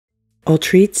All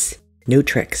treats, no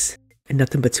tricks, and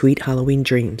nothing but sweet Halloween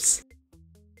dreams.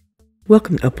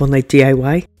 Welcome to Up All Night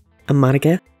DIY. I'm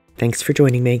Monica. Thanks for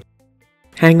joining me.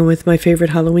 Hanging with my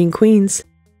favorite Halloween queens,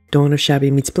 Dawn of Shabby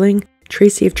Meets Bling,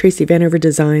 Traci of Traci Vanover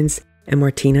Designs, and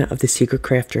Martina of The Secret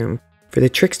Craft Room for the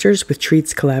Tricksters with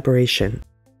Treats collaboration.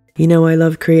 You know I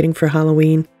love creating for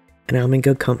Halloween, and I'm in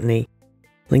good company.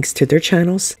 Links to their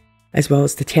channels, as well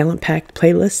as the talent-packed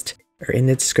playlist, are in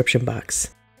the description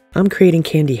box. I'm creating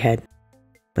Candy Head.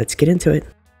 Let's get into it.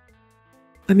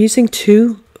 I'm using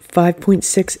two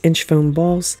 5.6-inch foam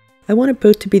balls. I wanted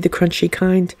both to be the crunchy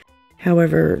kind.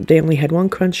 However, they only had one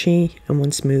crunchy and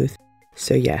one smooth.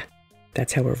 So yeah,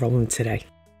 that's how we're rolling today.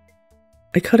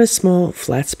 I cut a small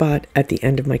flat spot at the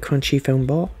end of my crunchy foam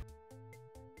ball.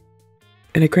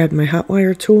 And I grabbed my hot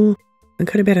wire tool and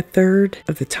cut about 1/3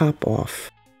 of the top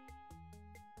off.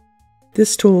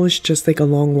 This tool is just like a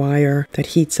long wire that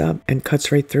heats up and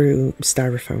cuts right through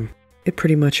styrofoam. It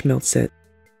pretty much melts it,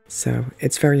 so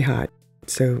it's very hot.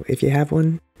 So if you have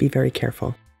one, be very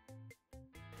careful.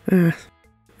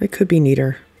 It could be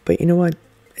neater, but you know what?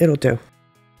 It'll do.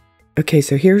 Okay,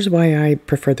 so here's why I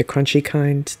prefer the crunchy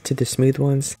kind to the smooth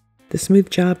ones. The smooth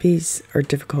jobbies are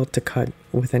difficult to cut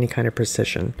with any kind of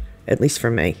precision, at least for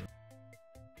me.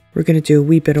 We're going to do a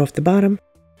wee bit off the bottom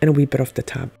and a wee bit off the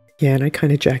top. Yeah, and I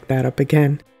kind of jacked that up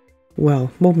again.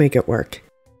 Well, we'll make it work.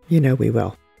 You know we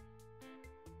will.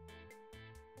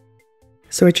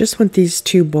 So I just want these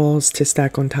two balls to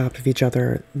stack on top of each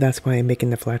other. That's why I'm making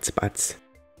the flat spots.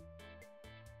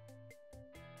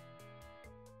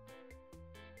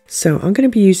 So I'm going to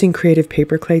be using Creative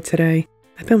Paper Clay today.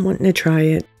 I've been wanting to try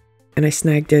it, and I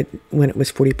snagged it when it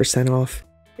was 40% off.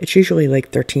 It's usually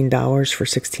like $13 for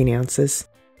 16 ounces,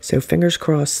 so fingers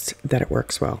crossed that it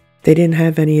works well. They didn't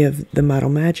have any of the Model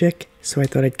Magic, so I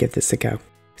thought I'd give this a go.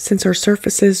 Since our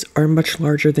surfaces are much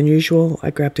larger than usual,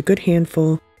 I grabbed a good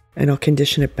handful, and I'll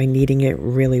condition it by kneading it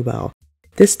really well.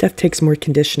 This stuff takes more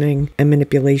conditioning and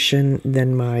manipulation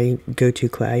than my go-to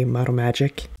clay, Model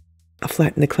Magic. I'll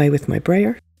flatten the clay with my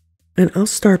brayer, and I'll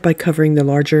start by covering the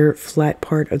larger flat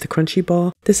part of the crunchy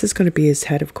ball. This is going to be his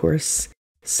head, of course,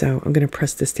 so I'm going to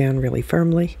press this down really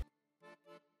firmly.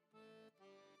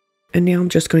 And now I'm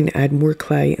just going to add more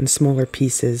clay in smaller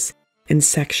pieces in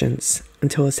sections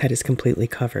until his head is completely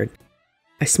covered.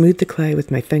 I smooth the clay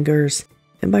with my fingers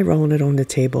and by rolling it on the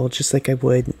table just like I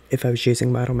would if I was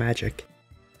using Model Magic.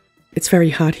 It's very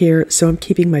hot here, so I'm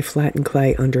keeping my flattened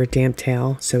clay under a damp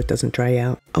towel so it doesn't dry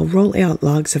out. I'll roll out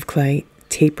logs of clay,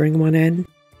 tapering one end.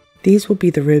 These will be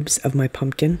the ribs of my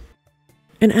pumpkin.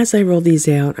 And as I roll these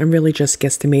out, I'm really just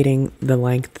guesstimating the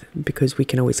length because we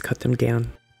can always cut them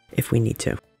down if we need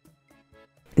to.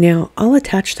 Now, I'll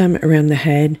attach them around the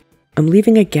head. I'm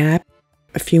leaving a gap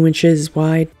a few inches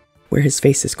wide where his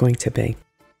face is going to be.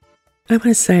 I want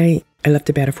to say I left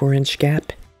about a 4-inch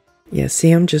gap. Yeah,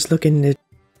 see, I'm just looking to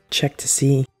check to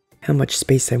see how much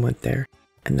space I want there,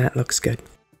 and that looks good.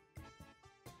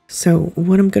 So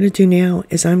what I'm going to do now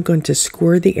is I'm going to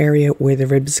score the area where the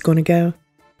rib is going to go.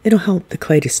 It'll help the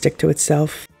clay to stick to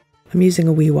itself. I'm using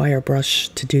a wee wire brush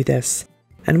to do this,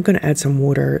 and I'm going to add some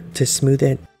water to smooth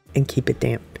it and keep it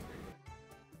damp.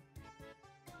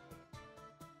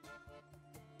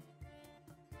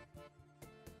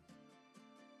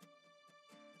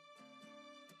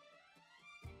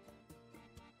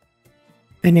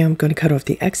 And now I'm going to cut off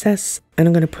the excess, and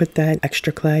I'm going to put that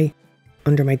extra clay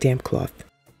under my damp cloth.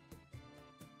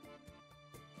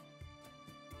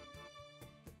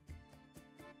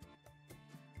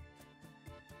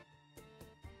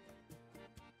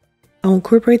 I'll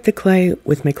incorporate the clay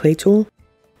with my clay tool,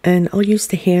 and I'll use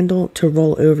the handle to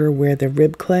roll over where the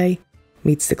rib clay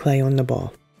meets the clay on the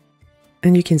ball.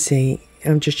 And you can see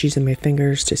I'm just using my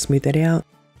fingers to smooth it out.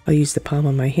 I'll use the palm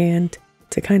of my hand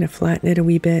to kind of flatten it a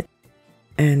wee bit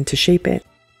and to shape it,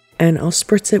 and I'll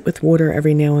spritz it with water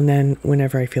every now and then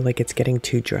whenever I feel like it's getting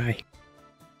too dry.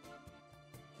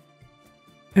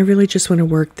 I really just want to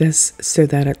work this so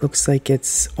that it looks like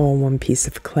it's all one piece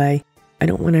of clay. I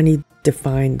don't want any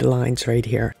defined lines right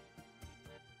here.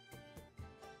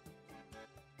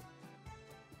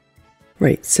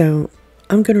 Right, so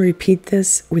I'm going to repeat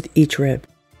this with each rib.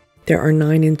 There are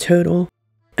 9 in total,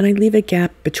 and I leave a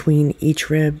gap between each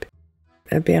rib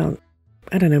about,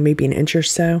 I don't know, maybe an inch or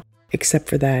so, except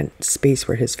for that space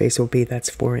where his face will be, that's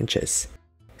 4 inches.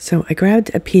 So I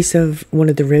grabbed a piece of one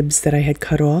of the ribs that I had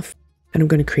cut off, and I'm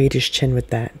going to create his chin with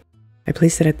that. I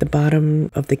place it at the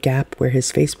bottom of the gap where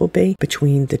his face will be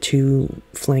between the two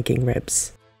flanking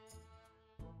ribs.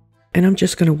 And I'm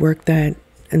just going to work that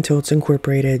until it's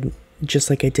incorporated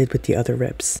just like I did with the other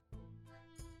ribs.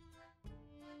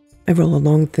 I roll a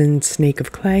long thin snake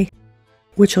of clay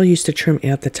which I'll use to trim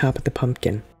out the top of the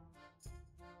pumpkin.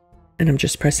 And I'm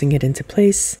just pressing it into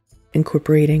place,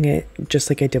 incorporating it just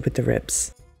like I did with the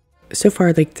ribs. So far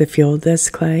I like the feel of this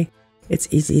clay. It's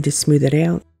easy to smooth it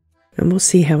out, and we'll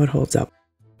see how it holds up.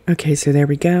 Okay, so there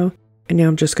we go. And now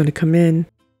I'm just going to come in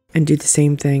and do the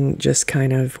same thing, just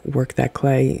kind of work that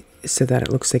clay so that it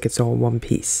looks like it's all one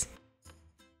piece.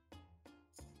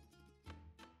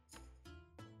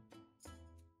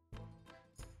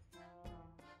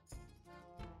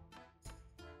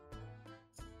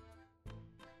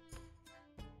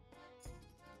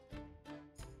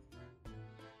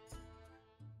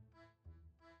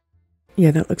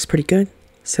 Yeah, that looks pretty good.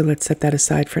 So let's set that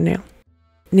aside for now.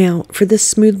 Now, for this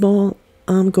smooth ball,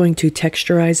 I'm going to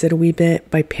texturize it a wee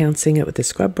bit by pouncing it with a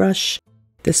scrub brush.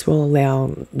 This will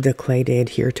allow the clay to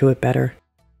adhere to it better.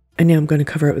 And now I'm going to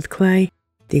cover it with clay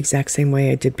the exact same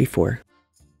way I did before.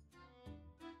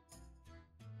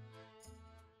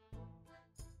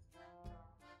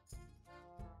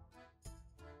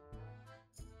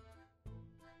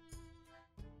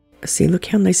 See, look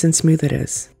how nice and smooth it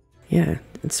is. Yeah,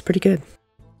 it's pretty good.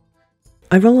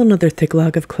 I roll another thick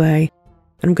log of clay,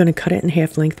 and I'm going to cut it in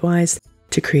half lengthwise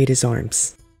to create his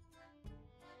arms.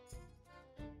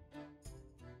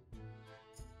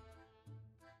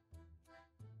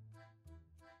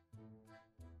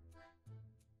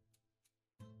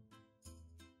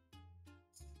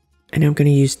 And I'm going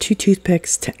to use 2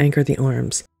 toothpicks to anchor the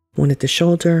arms, one at the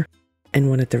shoulder and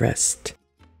one at the wrist.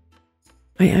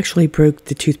 I actually broke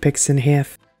the toothpicks in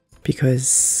half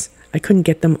because I couldn't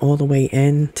get them all the way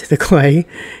in to the clay.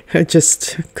 I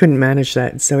just couldn't manage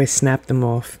that, so I snapped them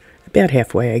off about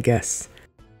halfway, I guess.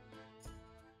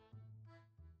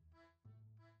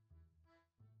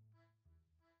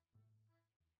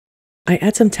 I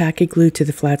add some tacky glue to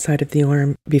the flat side of the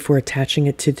arm before attaching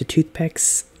it to the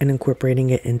toothpicks and incorporating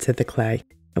it into the clay.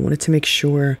 I wanted to make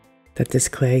sure that this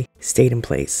clay stayed in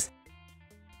place.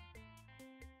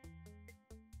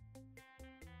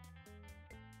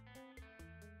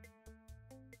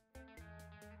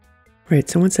 Right,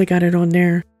 so once I got it on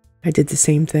there, I did the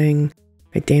same thing.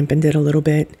 I dampened it a little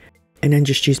bit and then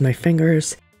just used my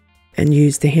fingers and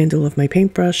used the handle of my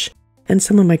paintbrush and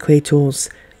some of my clay tools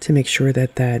to make sure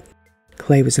that that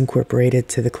clay was incorporated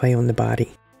to the clay on the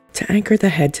body. To anchor the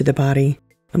head to the body,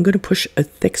 I'm going to push a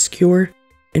thick skewer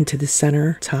into the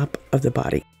center top of the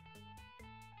body.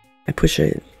 I push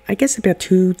it, I guess, about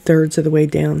 2/3 of the way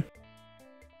down.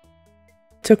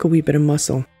 Took a wee bit of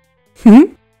muscle.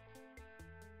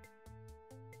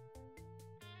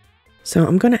 So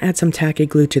I'm going to add some tacky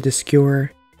glue to the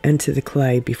skewer and to the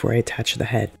clay before I attach the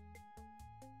head.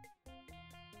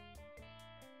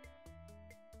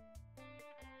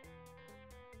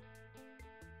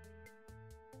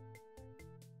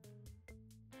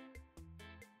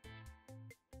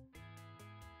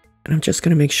 And I'm just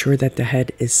going to make sure that the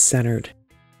head is centered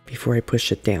before I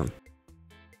push it down.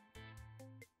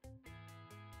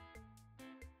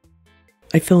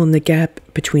 I fill in the gap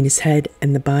between his head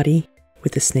and the body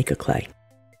with a snake of clay.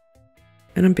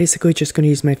 And I'm basically just going to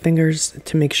use my fingers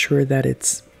to make sure that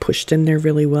it's pushed in there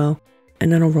really well,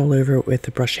 and then I'll roll over it with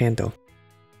the brush handle.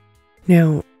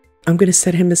 Now, I'm going to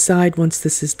set him aside once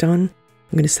this is done.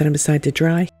 I'm going to set him aside to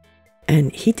dry,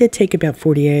 and he did take about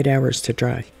 48 hours to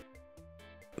dry.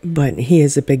 But he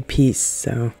is a big piece,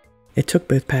 so it took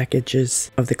both packages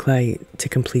of the clay to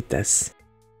complete this.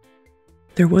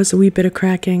 There was a wee bit of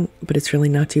cracking, but it's really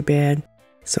not too bad.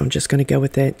 So I'm just going to go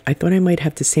with it. I thought I might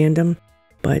have to sand him,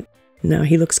 but no,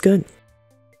 he looks good.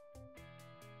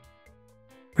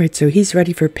 Right, so he's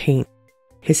ready for paint.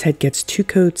 His head gets 2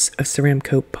 coats of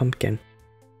Ceramcoat Pumpkin.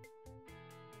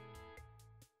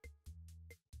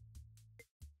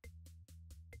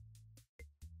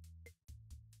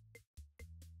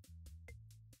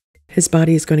 His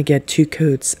body is going to get 2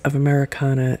 coats of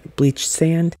Americana bleached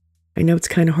sand. I know it's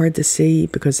kind of hard to see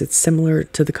because it's similar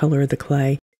to the color of the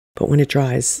clay, but when it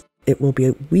dries, it will be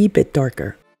a wee bit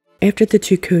darker. After the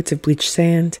 2 coats of bleached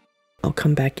sand, I'll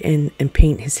come back in and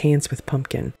paint his hands with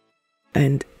pumpkin.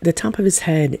 And the top of his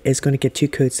head is going to get 2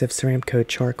 coats of Ceramcoat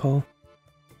Charcoal.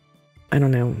 I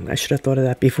don't know, I should have thought of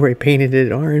that before I painted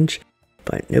it orange,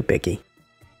 but no biggie.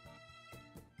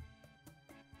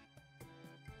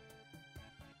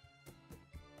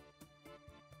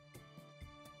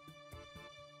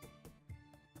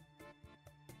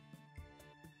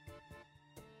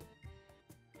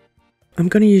 I'm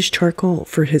going to use charcoal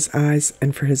for his eyes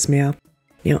and for his mouth.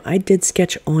 Now, I did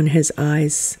sketch on his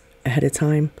eyes ahead of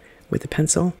time with a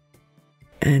pencil,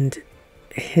 and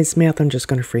his mouth I'm just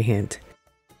going to freehand.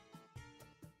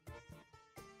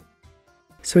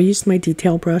 So I used my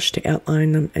detail brush to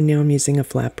outline them, and now I'm using a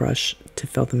flat brush to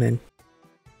fill them in.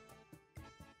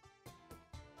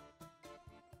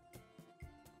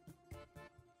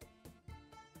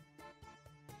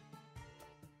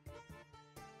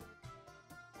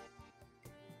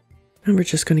 And we're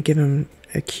just going to give him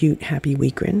a cute, happy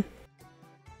wee grin.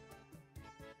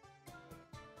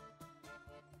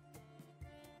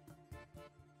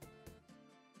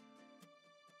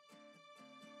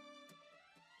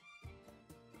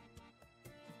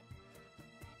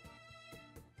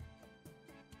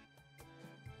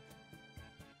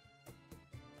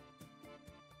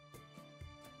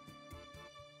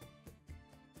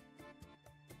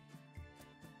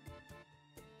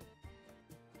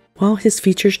 While his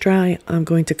features dry, I'm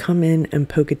going to come in and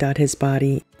polka dot his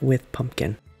body with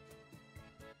Pumpkin.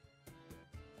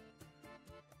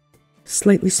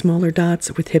 Slightly smaller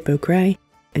dots with Hippo Gray,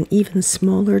 and even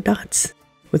smaller dots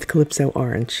with Calypso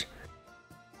Orange.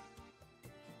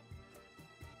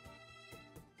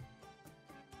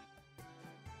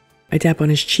 I dab on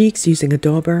his cheeks using a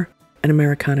dauber and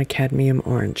Americana Cadmium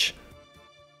Orange.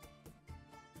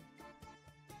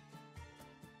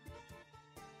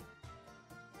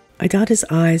 I dot his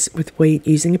eyes with white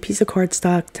using a piece of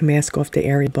cardstock to mask off the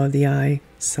area above the eye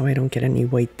so I don't get any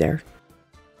white there.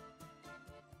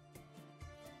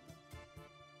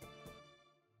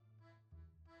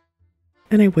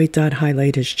 And I white dot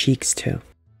highlight his cheeks too.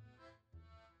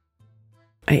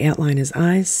 I outline his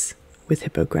eyes with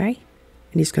Hippo Gray,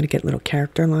 and he's going to get little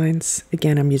character lines.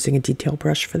 Again, I'm using a detail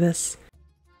brush for this.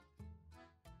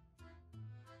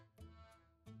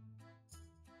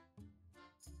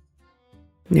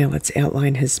 Now let's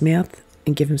outline his mouth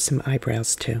and give him some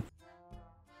eyebrows too.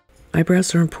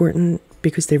 Eyebrows are important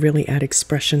because they really add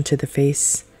expression to the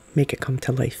face, make it come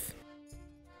to life.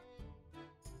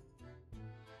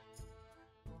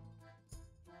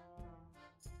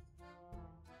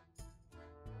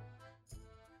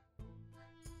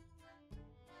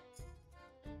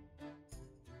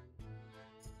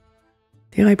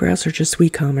 The eyebrows are just wee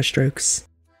comma strokes.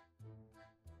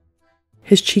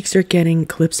 His cheeks are getting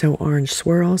Calypso Orange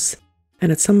swirls,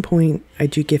 and at some point I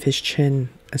do give his chin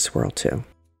a swirl too.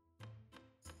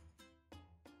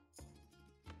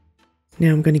 Now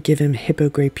I'm going to give him Hippo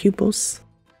Gray pupils.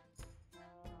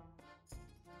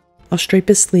 I'll stripe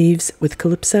his sleeves with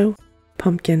Calypso,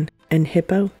 Pumpkin, and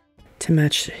Hippo to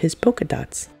match his polka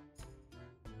dots.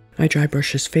 I dry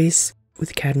brush his face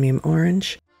with Cadmium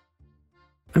Orange.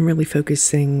 I'm really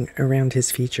focusing around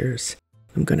his features.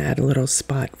 I'm going to add a little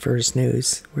spot for his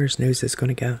nose, where his nose is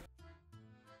going to go.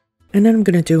 And then I'm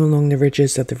going to do along the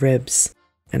ridges of the ribs,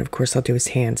 and of course I'll do his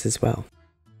hands as well.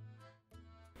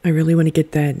 I really want to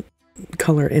get that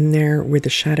color in there where the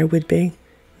shadow would be.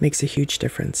 Makes a huge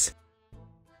difference.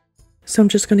 So I'm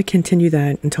just going to continue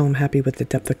that until I'm happy with the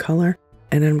depth of color,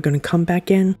 and then I'm going to come back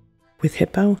in with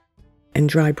Hippo and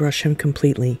dry brush him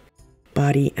completely,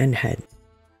 body and head.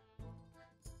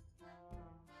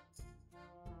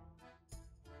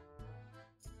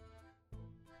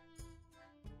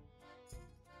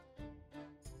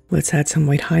 Let's add some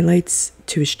white highlights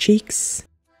to his cheeks,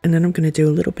 and then I'm going to do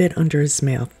a little bit under his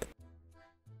mouth.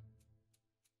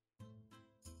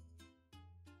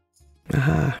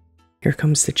 Aha, here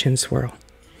comes the chin swirl.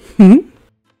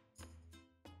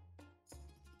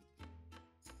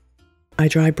 I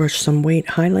dry brush some white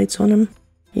highlights on him,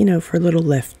 you know, for a little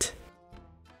lift.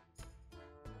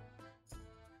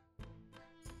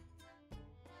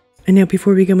 And now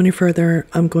before we go any further,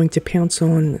 I'm going to pounce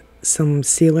on some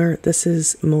sealer. This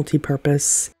is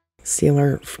multi-purpose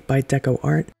sealer by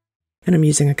DecoArt, and I'm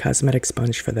using a cosmetic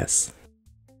sponge for this.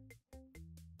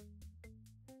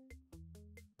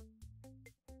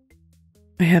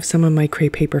 I have some of my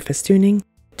crepe paper festooning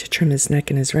to trim his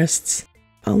neck and his wrists.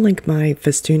 I'll link my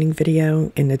festooning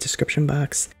video in the description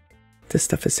box. This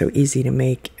stuff is so easy to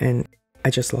make, and I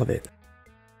just love it.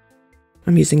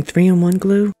 I'm using 3-in-1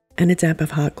 glue and a dab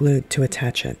of hot glue to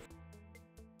attach it.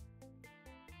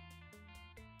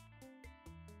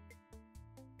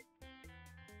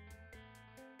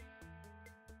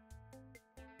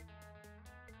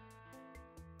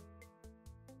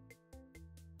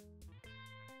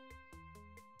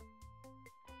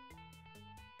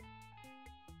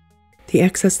 The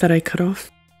excess that I cut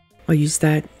off, I'll use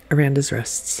that around his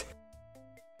wrists.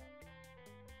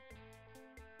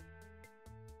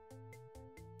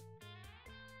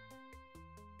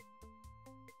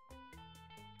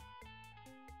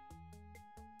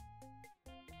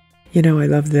 You know, I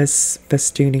love this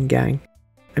festooning gang.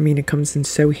 I mean, it comes in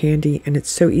so handy and it's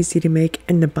so easy to make,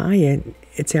 and to buy it,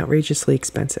 it's outrageously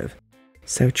expensive.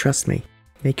 So trust me,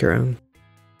 make your own.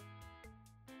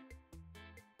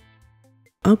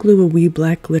 I'll glue a wee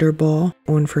black glitter ball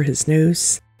on for his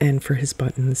nose and for his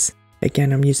buttons.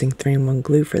 Again, I'm using 3-in-1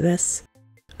 glue for this.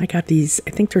 I got these,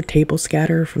 I think they're table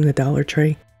scatter from the Dollar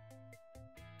Tree.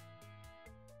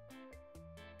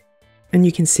 And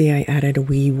you can see I added a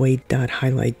wee white dot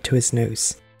highlight to his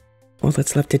nose. All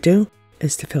that's left to do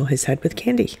is to fill his head with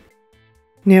candy.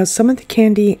 Now, some of the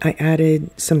candy I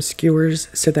added some skewers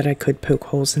so that I could poke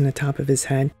holes in the top of his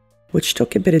head, which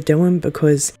took a bit of doing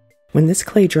because when this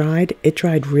clay dried, it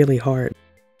dried really hard.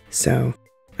 So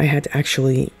I had to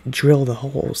actually drill the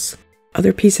holes.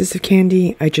 Other pieces of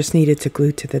candy I just needed to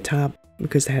glue to the top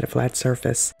because I had a flat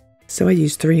surface. So I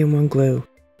used 3-in-1 glue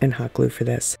and hot glue for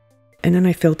this. And then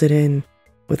I filled it in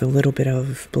with a little bit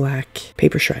of black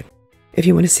paper shred. If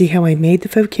you want to see how I made the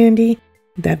faux candy,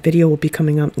 that video will be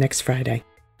coming up next Friday.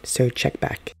 So check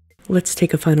back. Let's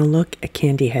take a final look at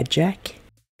Candy Head Jack.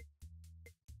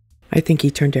 I think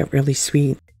he turned out really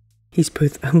sweet. He's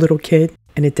both a little kid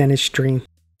and a dentist's dream.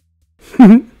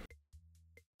 Let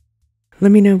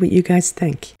me know what you guys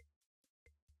think.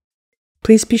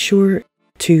 Please be sure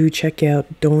to check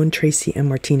out Dawn, Traci, and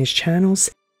Martina's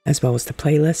channels, as well as the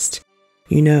playlist.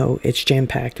 You know it's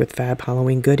jam-packed with fab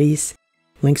Halloween goodies.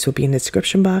 Links will be in the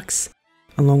description box,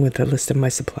 along with a list of my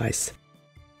supplies.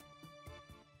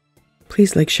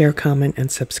 Please like, share, comment,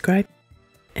 and subscribe,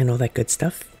 and all that good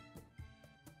stuff.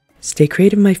 Stay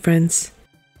creative, my friends.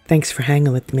 Thanks for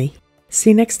hanging with me.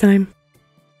 See you next time.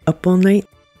 Up all night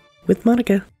with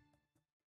Monica.